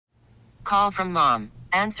Call from mom.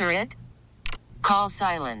 Answer it. Call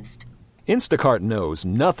silenced. Instacart knows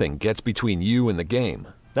nothing gets between you and the game.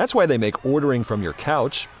 That's why they make ordering from your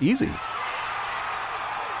couch easy.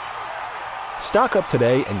 Stock up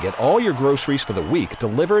today and get all your groceries for the week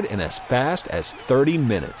delivered in as fast as 30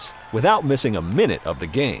 minutes without missing a minute of the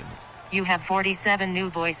game. You have 47 new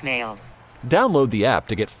voicemails. Download the app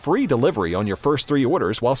to get free delivery on your first 3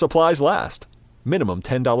 orders while supplies last. Minimum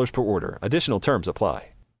 $10 per order. Additional terms apply.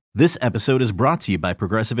 This episode is brought to you by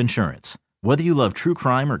Progressive Insurance. Whether you love true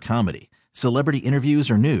crime or comedy, celebrity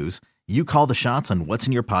interviews or news, you call the shots on what's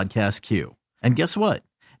in your podcast queue. And guess what?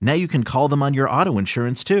 Now you can call them on your auto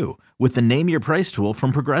insurance too with the Name Your Price tool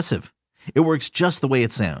from Progressive. It works just the way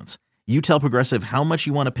it sounds. You tell Progressive how much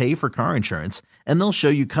you want to pay for car insurance, and they'll show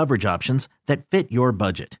you coverage options that fit your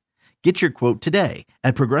budget. Get your quote today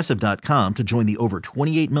at Progressive.com to join the over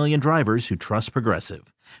 28 million drivers who trust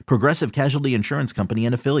Progressive. Progressive Casualty Insurance Company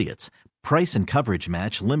and Affiliates. Price and coverage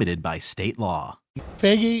match limited by state law.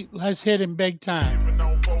 Figgy, let's hit him big time.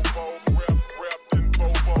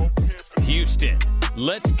 Houston,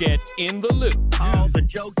 let's get in the loop. Oh, the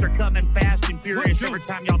jokes are coming fast and furious every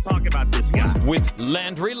time y'all talk about this guy. With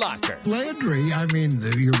Landry Locker. Landry, I mean,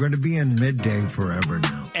 you're going to be in midday forever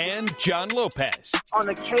now. And John Lopez. On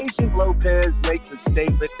occasion, Lopez makes a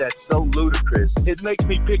statement that's so ludicrous, it makes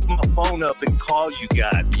me pick my phone up and call you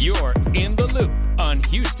guys. You're in the loop on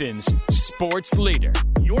Houston's sports leader.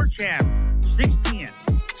 Your champ, 610.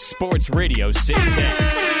 Sports Radio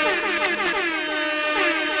 610.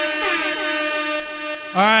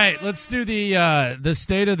 All right, let's do the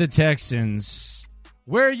state of the Texans.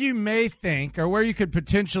 Where you may think or where you could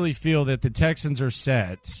potentially feel that the Texans are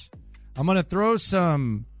set. I'm going to throw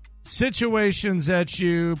some situations at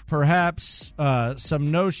you, perhaps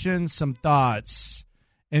some notions, some thoughts.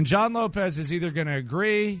 And John Lopez is either going to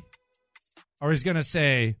agree or he's going to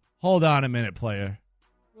say, hold on a minute, player.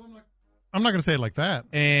 I'm not going to say it like that.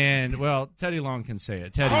 And, well, Teddy Long can say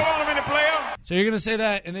it. Teddy. Hold on a minute, player. So you're going to say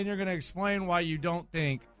that, and then you're going to explain why you don't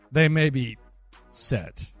think they may be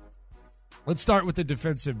set. Let's start with the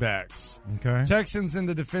defensive backs. Okay. Texans in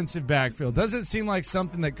the defensive backfield. Doesn't seem like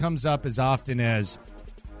something that comes up as often as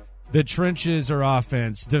the trenches or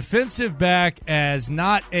offense. Defensive back as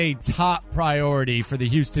not a top priority for the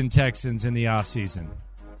Houston Texans in the offseason.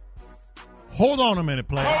 Hold on a minute,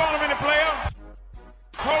 player. Hold on a minute, player.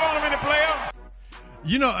 Hold on a minute, player.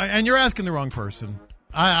 You know, and you're asking the wrong person.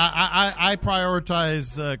 I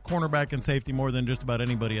prioritize cornerback and safety more than just about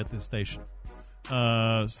anybody at this station.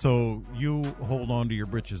 So you hold on to your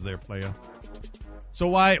britches there, player. So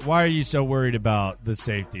why are you so worried about the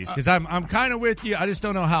safeties? Because I'm kind of with you. I just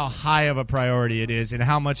don't know how high of a priority it is and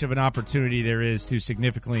how much of an opportunity there is to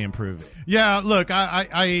significantly improve it. Yeah, look,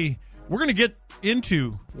 we're going to get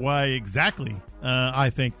into why exactly I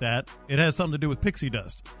think that. It has something to do with pixie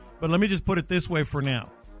dust. But let me just put it this way for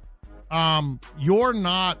now. You're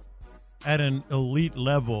not at an elite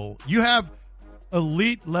level. You have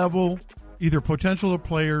elite level either potential or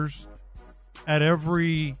players at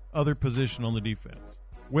every other position on the defense.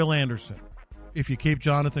 Will Anderson, if you keep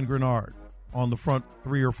Jonathan Grenard on the front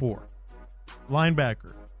 3 or 4.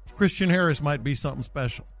 Linebacker, Christian Harris might be something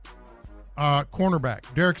special. Cornerback,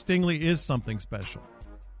 Derek Stingley is something special.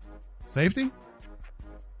 Safety?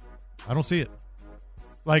 I don't see it.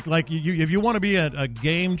 Like you, if you want to be a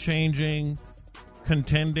game-changing,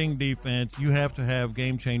 contending defense, you have to have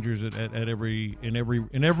game changers in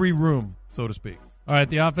every room, so to speak. All right,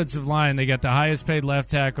 the offensive line, they got the highest paid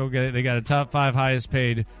left tackle. They got a top 5 highest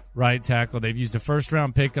paid right tackle. They've used a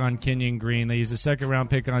first-round pick on Kenyon Green. They used a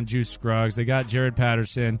second-round pick on Juice Scruggs. They got Jared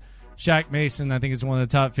Patterson. Shaq Mason, I think, is one of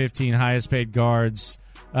the top 15 highest paid guards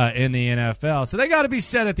in the NFL. So they got to be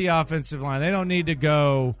set at the offensive line. They don't need to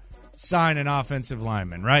go sign an offensive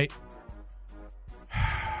lineman, right?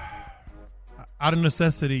 Out of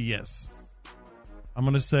necessity, yes. I'm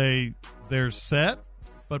going to say they're set,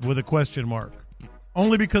 but with a question mark.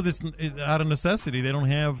 Only because it's out of necessity. They don't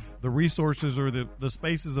have the resources or the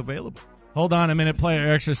spaces available. Hold on a minute,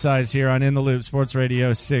 player exercise here on In the Loop, Sports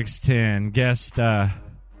Radio 610.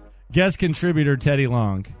 Guest contributor Teddy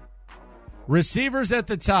Long. Receivers at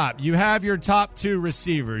the top. You have your top 2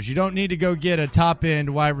 receivers. You don't need to go get a top-end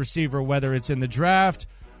wide receiver, whether it's in the draft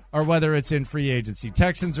or whether it's in free agency.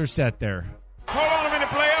 Texans are set there. Hold on a minute,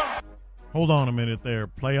 player. Hold on a minute there,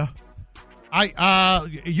 player.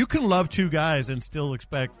 You can love 2 guys and still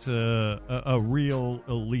expect a real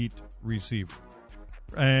elite receiver.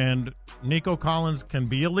 And Nico Collins can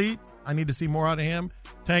be elite. I need to see more out of him.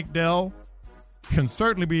 Tank Dell can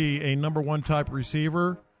certainly be a number 1 type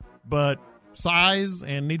receiver, but size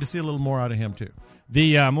and need to see a little more out of him, too.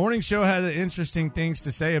 The morning show had interesting things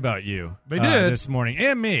to say about you. They did. This morning,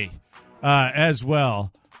 and me as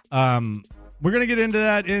well. We're going to get into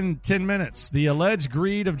that in 10 minutes. The alleged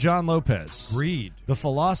greed of John Lopez. Greed. The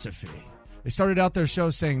philosophy. They started out their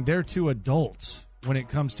show saying they're too adult when it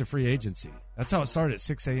comes to free agency. That's how it started at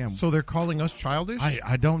 6 a.m. So they're calling us childish?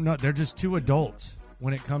 I don't know. They're just too adult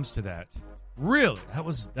when it comes to that. Really? That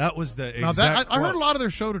was the exact Now that I heard a quote. lot of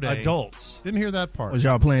their show today. Adults. Didn't hear that part. Was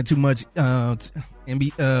y'all playing too much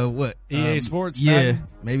what? EA Sports? Yeah, Madden?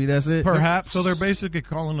 maybe that's it. Perhaps. So they're basically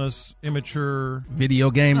calling us immature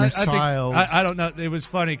Video gamers. child. I don't know. It was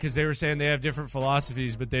funny because they were saying they have different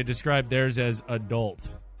philosophies, but they described theirs as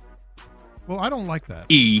adult. Well, I don't like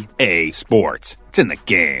that. EA Sports. It's in the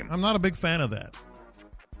game. I'm not a big fan of that.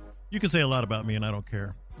 You can say a lot about me, and I don't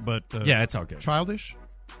care. But Yeah, it's all good. childish?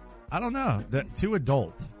 I don't know. Too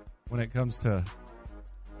adult when it comes to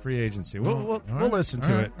free agency. We'll right. listen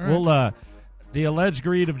to All it. right. We'll the alleged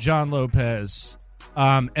greed of John Lopez,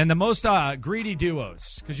 and the most greedy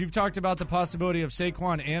duos, because you've talked about the possibility of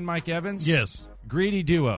Saquon and Mike Evans. Yes. Greedy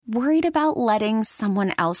duo. Worried about letting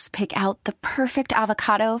someone else pick out the perfect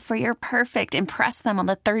avocado for your perfect impress them on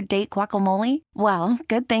the third date guacamole? Well,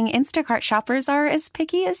 good thing Instacart shoppers are as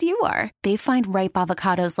picky as you are. They find ripe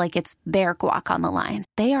avocados like it's their guac on the line.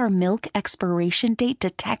 They are milk expiration date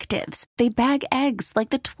detectives. They bag eggs like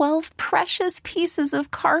the 12 precious pieces of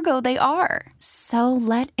cargo they are. So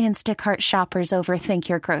let Instacart shoppers overthink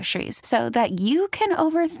your groceries so that you can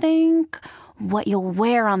overthink what you'll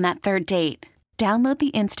wear on that third date. Download the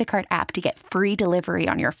Instacart app to get free delivery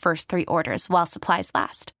on your first 3 orders while supplies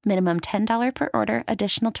last. Minimum $10 per order.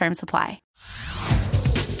 Additional terms apply.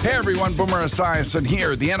 Hey everyone, Boomer Esiason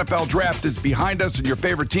here. The NFL Draft is behind us and your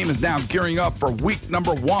favorite team is now gearing up for week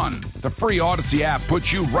number 1. The free Odyssey app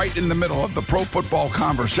puts you right in the middle of the pro football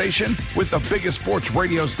conversation with the biggest sports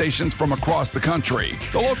radio stations from across the country.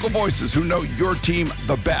 The local voices who know your team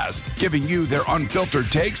the best, giving you their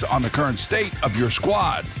unfiltered takes on the current state of your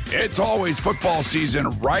squad. It's always football season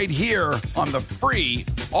right here on the free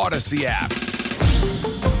Odyssey app.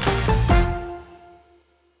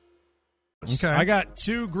 Okay. I got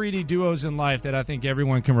 2 greedy duos in life that I think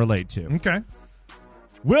everyone can relate to. Okay.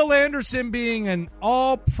 Will Anderson being an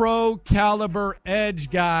all-pro caliber edge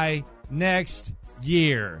guy next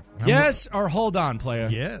year. Yes or hold on, player?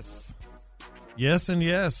 Yes. Yes and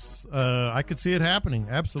yes. I could see it happening.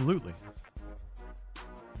 Absolutely.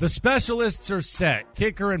 The specialists are set.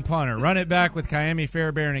 Kicker and punter. Run it back with Kyami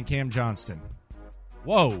Fairbairn and Cam Johnston.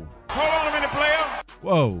 Whoa. Hold on a minute, player.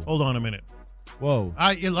 Whoa. Hold on a minute. Whoa.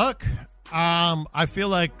 Look, I feel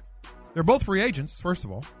like they're both free agents, first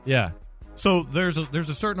of all. Yeah. So there's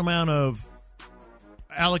a certain amount of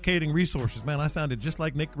allocating resources. Man, I sounded just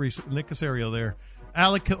like Nick Casario there.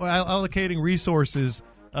 Allocating resources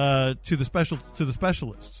to the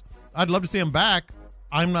specialists. I'd love to see them back.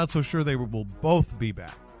 I'm not so sure they will both be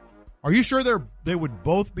back. Are you sure they would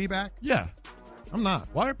both be back? Yeah. I'm not.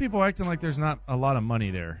 Why are people acting like there's not a lot of money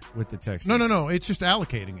there with the Texans? No. It's just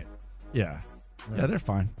allocating it. Yeah. Yeah, they're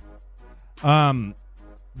fine.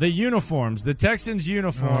 The uniforms, the Texans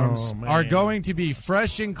uniforms are going to be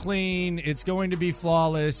fresh and clean. It's going to be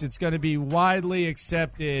flawless. It's going to be widely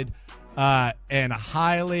accepted and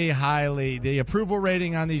highly, the approval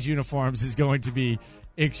rating on these uniforms is going to be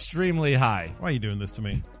extremely high. Why are you doing this to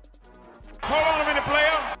me? Hold on a minute, player.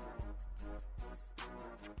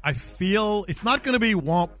 I feel it's not going to be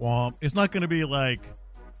womp womp. It's not going to be like,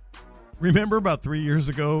 remember about 3 years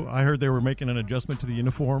ago, I heard they were making an adjustment to the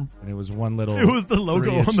uniform? And it was one little... It was the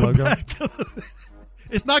logo on the logo. back.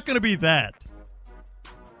 It's not going to be that.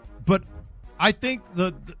 But I think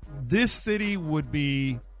this city would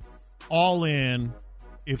be all in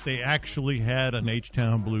if they actually had an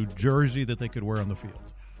H-Town blue jersey that they could wear on the field.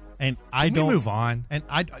 And I Can we don't move on. And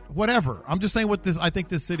whatever. I'm just saying what I think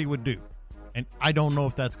this city would do. And I don't know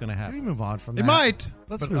if that's going to happen. Can we move on from that? It might.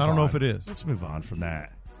 Let's but move I don't know on. if it is. Let's move on from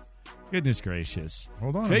that. Goodness gracious!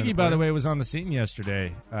 Hold on. Figgy, by the way, was on the scene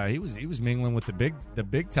yesterday. He was mingling with the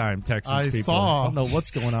big time Texans I people. saw. I don't know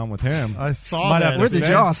what's going on with him. I saw that. Where did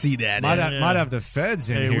y'all see that? Might have the feds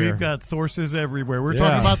in here. We've got sources everywhere. We were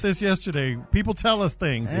talking about this yesterday. People tell us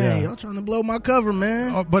things. Hey, y'all trying to blow my cover,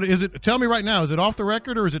 man. But tell me right now, is it off the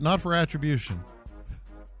record or is it not for attribution?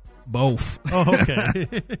 Both. Oh, okay.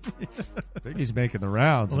 Figgy's making the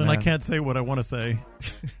rounds. Well, then man. I can't say what I want to say.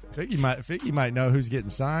 Figgy might know who's getting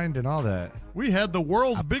signed and all that. We had the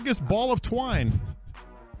world's biggest ball of twine.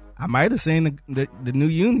 I might have seen the new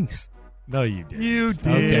unis. No, you didn't. You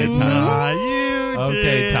did. Okay, Ty. You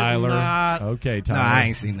Okay, did Tyler. not. Okay, Tyler. No, I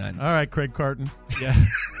ain't seen nothing. All right, Craig Carton. Yeah.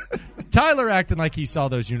 Tyler acting like he saw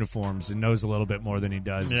those uniforms and knows a little bit more than he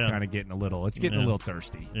does. It's kind of getting a little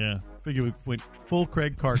thirsty. Yeah. Figure we went full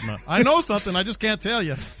Craig Carton up. I know something. I just can't tell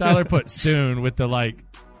you. Tyler put soon with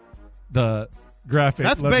the graphic.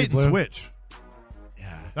 That's Lucky bait and blue. switch.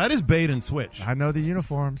 Yeah. That is bait and switch. I know the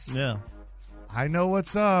uniforms. Yeah. I know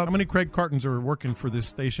what's up. How many Craig Cartons are working for this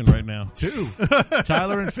station right now? 2.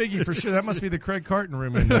 Tyler and Figgy for sure. That must be the Craig Carton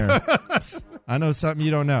room in there. I know something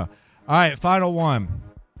you don't know. All right, final one.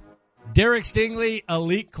 Derek Stingley,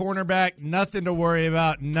 elite cornerback. Nothing to worry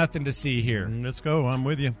about. Nothing to see here. Let's go. I'm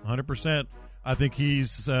with you 100%. I think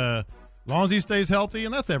he's, as long as he stays healthy,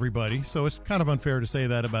 and that's everybody, so it's kind of unfair to say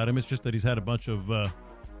that about him. It's just that he's had a bunch of,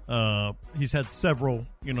 he's had several,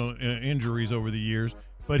 injuries over the years.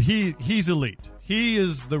 But he's elite. He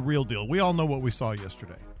is the real deal. We all know what we saw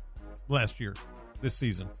last year, this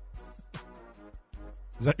season.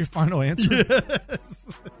 Is that your final answer?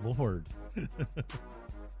 Yes. Lord.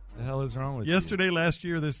 The hell is wrong with you? Yesterday, last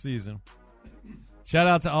year, this season. Shout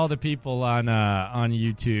out to all the people on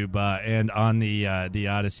YouTube and on the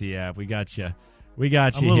Odyssey app. We got you. I'm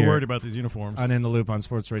a little worried about these uniforms. On In the Loop on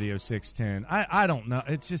Sports Radio 610. I don't know.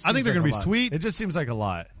 It just I think they're going to be sweet. It just seems like a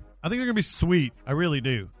lot. I think they're going to be sweet. I really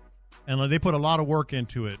do. And they put a lot of work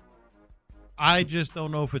into it. I just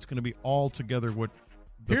don't know if it's going to be all together what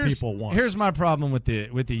people want. Here's my problem with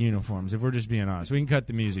the uniforms, if we're just being honest. We can cut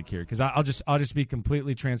the music here because I'll just be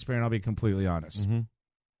completely transparent. I'll be completely honest. Mm-hmm.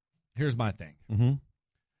 Here's my thing. Mm-hmm.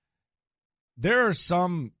 There are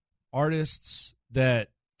some artists that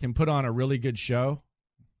can put on a really good show,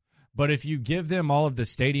 but if you give them all of the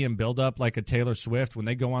stadium buildup like a Taylor Swift, when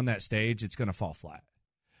they go on that stage, it's going to fall flat.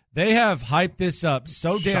 They have hyped this up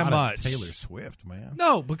so damn much. Taylor Swift, man.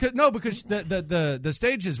 No, because the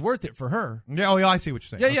stage is worth it for her. Yeah, I see what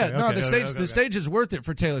you're saying. Yeah. The stage is worth it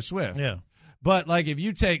for Taylor Swift. Yeah. But like if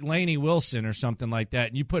you take Lainey Wilson or something like that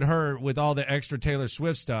and you put her with all the extra Taylor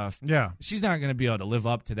Swift stuff, she's not going to be able to live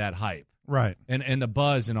up to that hype. Right. And the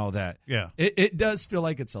buzz and all that. Yeah. It does feel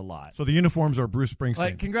like it's a lot. So the uniforms are Bruce Springsteen.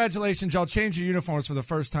 Like, congratulations, y'all changed your uniforms for the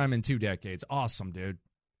first time in 2 decades. Awesome, dude.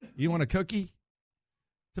 You want a cookie?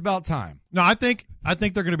 It's about time. No, I think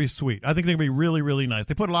they're going to be sweet. I think they're going to be really, really nice.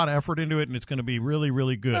 They put a lot of effort into it, and it's going to be really,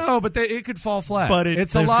 really good. No, but it could fall flat. But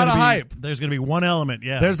it's a lot of hype. There's going to be one element,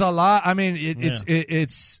 yeah. There's a lot. I mean,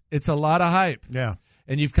 it's a lot of hype. Yeah.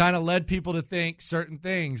 And you've kind of led people to think certain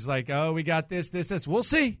things like, oh, we got this. We'll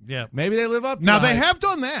see. Yeah. Maybe they live up to Now, the they hype. have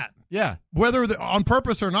done that. Yeah. Whether on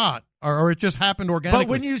purpose or not, or it just happened organically. But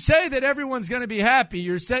when you say that everyone's going to be happy,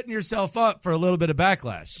 you're setting yourself up for a little bit of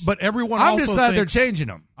backlash. But everyone I'm also just glad thinks, they're changing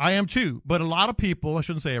them. I am too. But a lot of people, I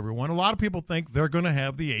shouldn't say everyone, a lot of people think they're going to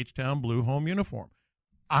have the H-Town Blue home uniform.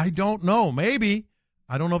 I don't know. Maybe.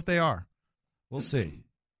 I don't know if they are. We'll see.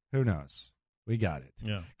 Who knows? We got it.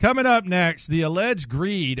 Yeah. Coming up next, the alleged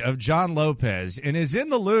greed of John Lopez and is In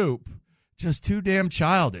the Loop just too damn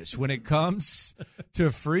childish when it comes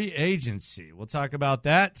to free agency. We'll talk about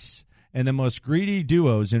that and the most greedy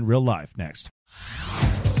duos in real life next.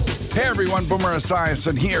 Hey everyone, Boomer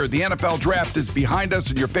Esiason here. The NFL Draft is behind us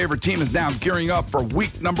and your favorite team is now gearing up for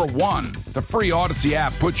week number 1. The free Odyssey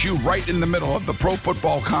app puts you right in the middle of the pro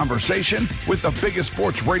football conversation with the biggest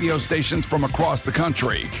sports radio stations from across the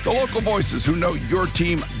country. The local voices who know your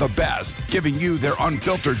team the best, giving you their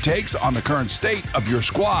unfiltered takes on the current state of your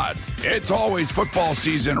squad. It's always football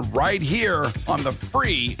season right here on the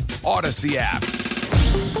free Odyssey app.